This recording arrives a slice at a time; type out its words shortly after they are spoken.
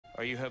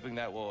Are you hoping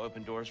that will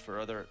open doors for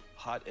other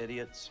hot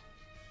idiots?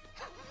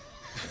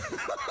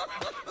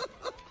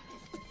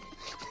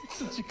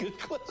 Such a good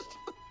question.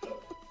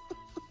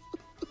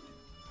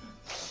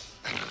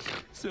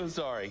 So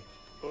sorry.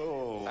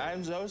 Oh.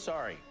 I'm so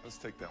sorry. Let's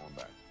take that one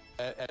back.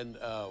 And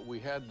we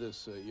had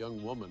this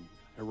young woman,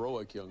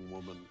 heroic young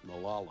woman,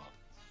 Malala,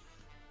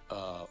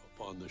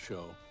 on the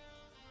show.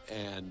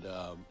 And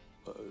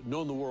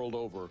known the world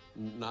over,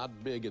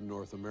 not big in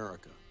North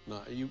America.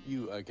 Not,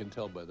 I can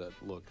tell by that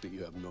look that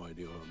you have no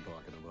idea what I'm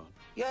talking about.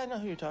 Yeah, I know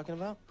who you're talking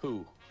about.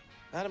 Who?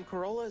 Adam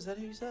Carolla, is that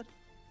who you said?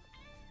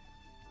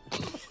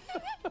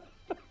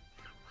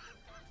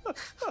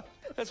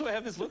 That's why I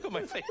have this look on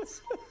my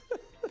face.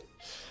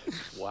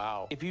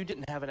 Wow. If you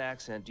didn't have an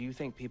accent, do you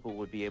think people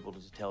would be able to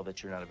tell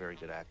that you're not a very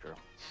good actor?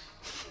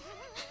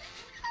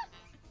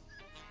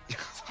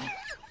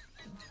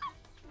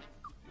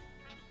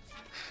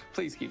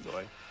 Please keep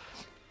going.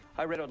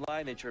 I read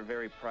online that you're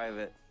very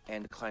private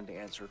and decline to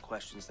answer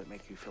questions that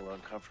make you feel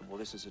uncomfortable.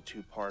 This is a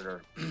two-parter.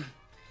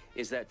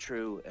 Is that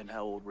true, and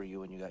how old were you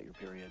when you got your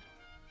period?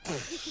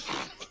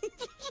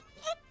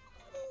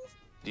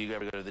 Do you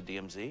ever go to the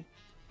DMZ?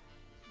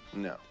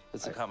 No.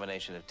 It's a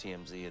combination of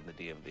TMZ and the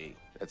DMV.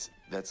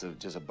 That's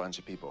just a bunch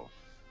of people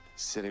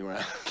sitting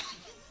around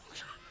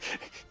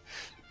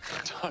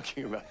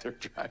talking about their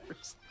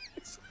driver's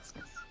license.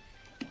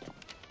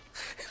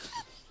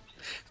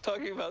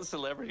 Talking about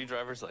celebrity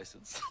driver's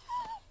license.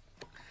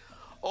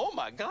 Oh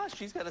my gosh,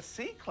 she's got a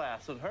C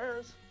class on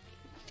hers.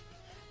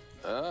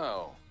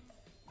 Oh.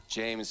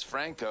 James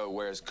Franco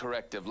wears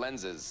corrective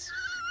lenses.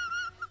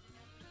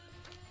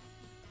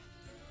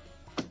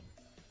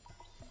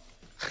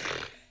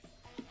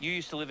 You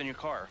used to live in your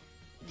car.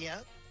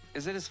 Yep.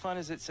 Is it as fun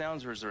as it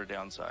sounds, or is there a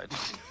downside?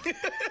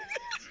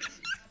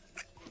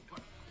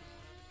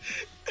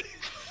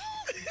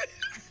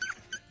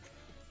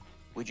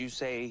 Would you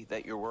say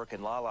that your work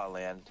in La La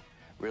Land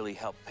really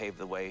helped pave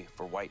the way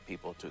for white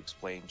people to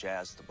explain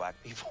jazz to black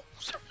people?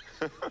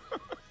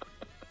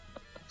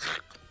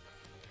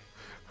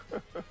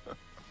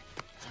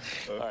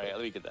 All right,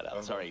 let me get that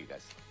out. Sorry, you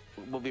guys.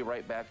 We'll be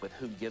right back with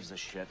Who Gives a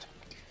Shit.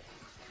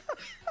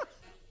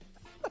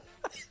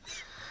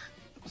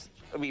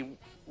 I mean,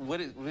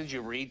 did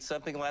you read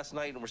something last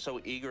night and were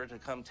so eager to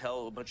come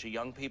tell a bunch of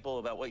young people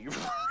about what you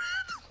read?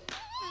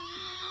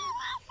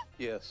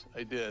 Yes,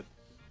 I did.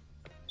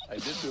 I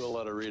did do a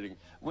lot of reading.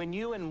 When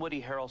you and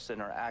Woody Harrelson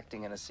are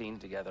acting in a scene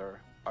together,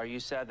 are you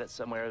sad that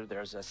somewhere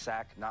there's a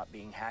sack not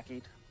being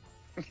hacked?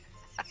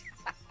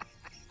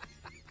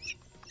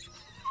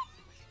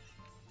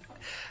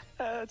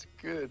 That's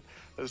good.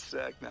 A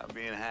sack not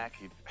being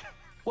hacked.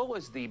 What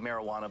was the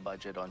marijuana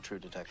budget on True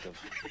Detective?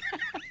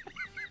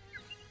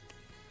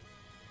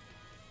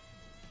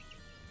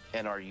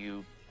 And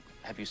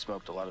have you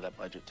smoked a lot of that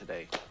budget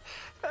today?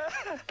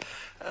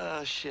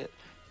 Oh, shit.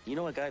 You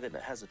know a guy that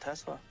has a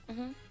Tesla?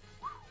 Mm-hmm.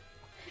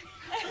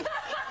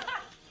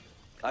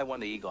 I won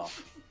the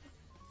e-golf.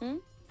 Hmm?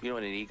 You know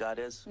what an EGOT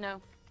is? No.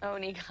 Oh,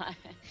 an EGOT.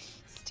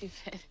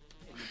 Stupid.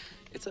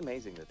 It's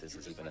amazing that this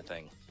is even a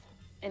thing.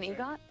 An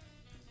EGOT?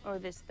 Or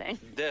this thing?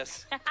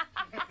 This.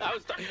 I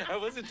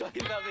wasn't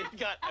talking about the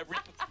EGOT. I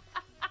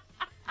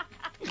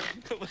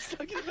was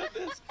talking about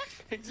this.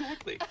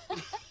 Exactly.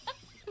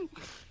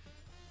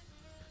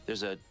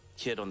 There's a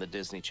kid on the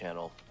Disney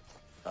Channel,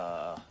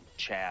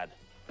 Chad,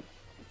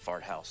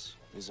 Fart House.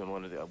 He's in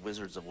one of the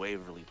Wizards of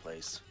Waverly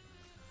Place.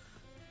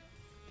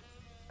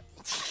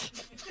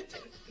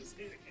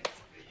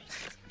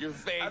 Your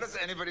face. How does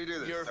anybody do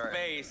this? Your Sorry.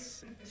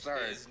 face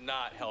Sorry. is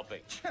not helping.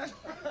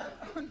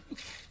 Do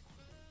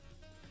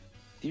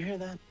you hear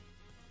that?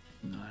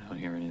 No, I don't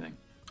hear anything.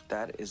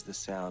 That is the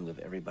sound of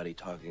everybody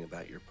talking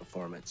about your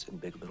performance in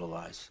Big Little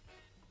Lies.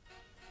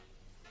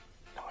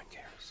 No one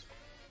cares.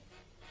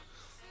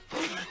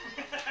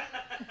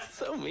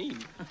 So mean.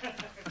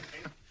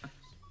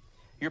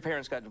 Your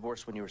parents got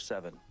divorced when you were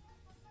 7.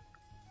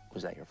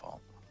 Was that your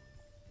fault?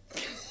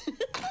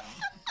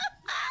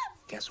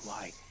 Guess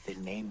why? They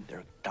named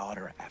their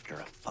daughter after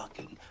a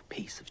fucking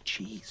piece of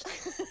cheese.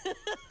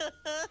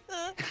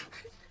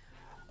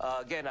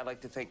 Again, I'd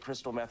like to thank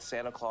Crystal Meth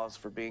Santa Claus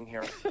for being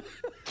here.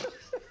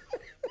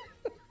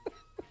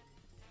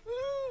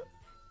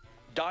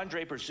 Don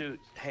Draper's suit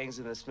hangs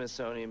in the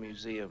Smithsonian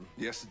Museum.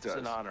 Yes, it does.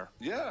 It's an honor.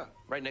 Yeah.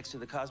 Right next to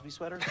the Cosby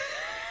sweater.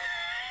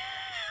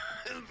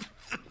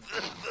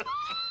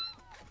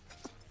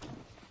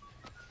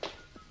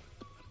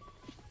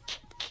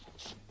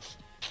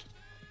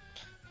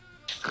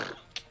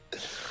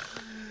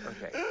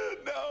 Okay.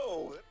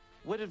 No.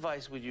 What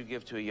advice would you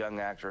give to a young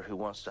actor who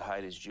wants to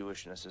hide his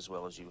Jewishness as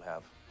well as you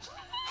have?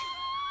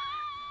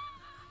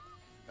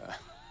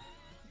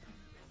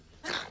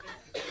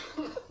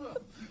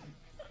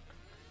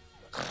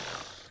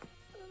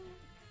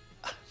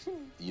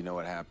 You know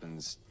what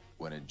happens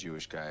when a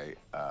Jewish guy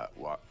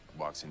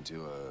walks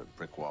into a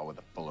brick wall with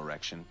a full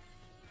erection?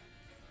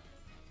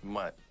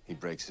 What? He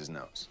breaks his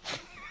nose.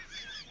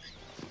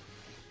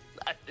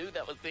 I knew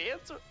that was the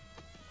answer.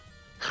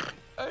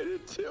 I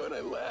did too, and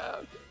I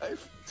laughed. I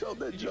told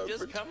that Did joke you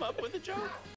just for come up with a joke?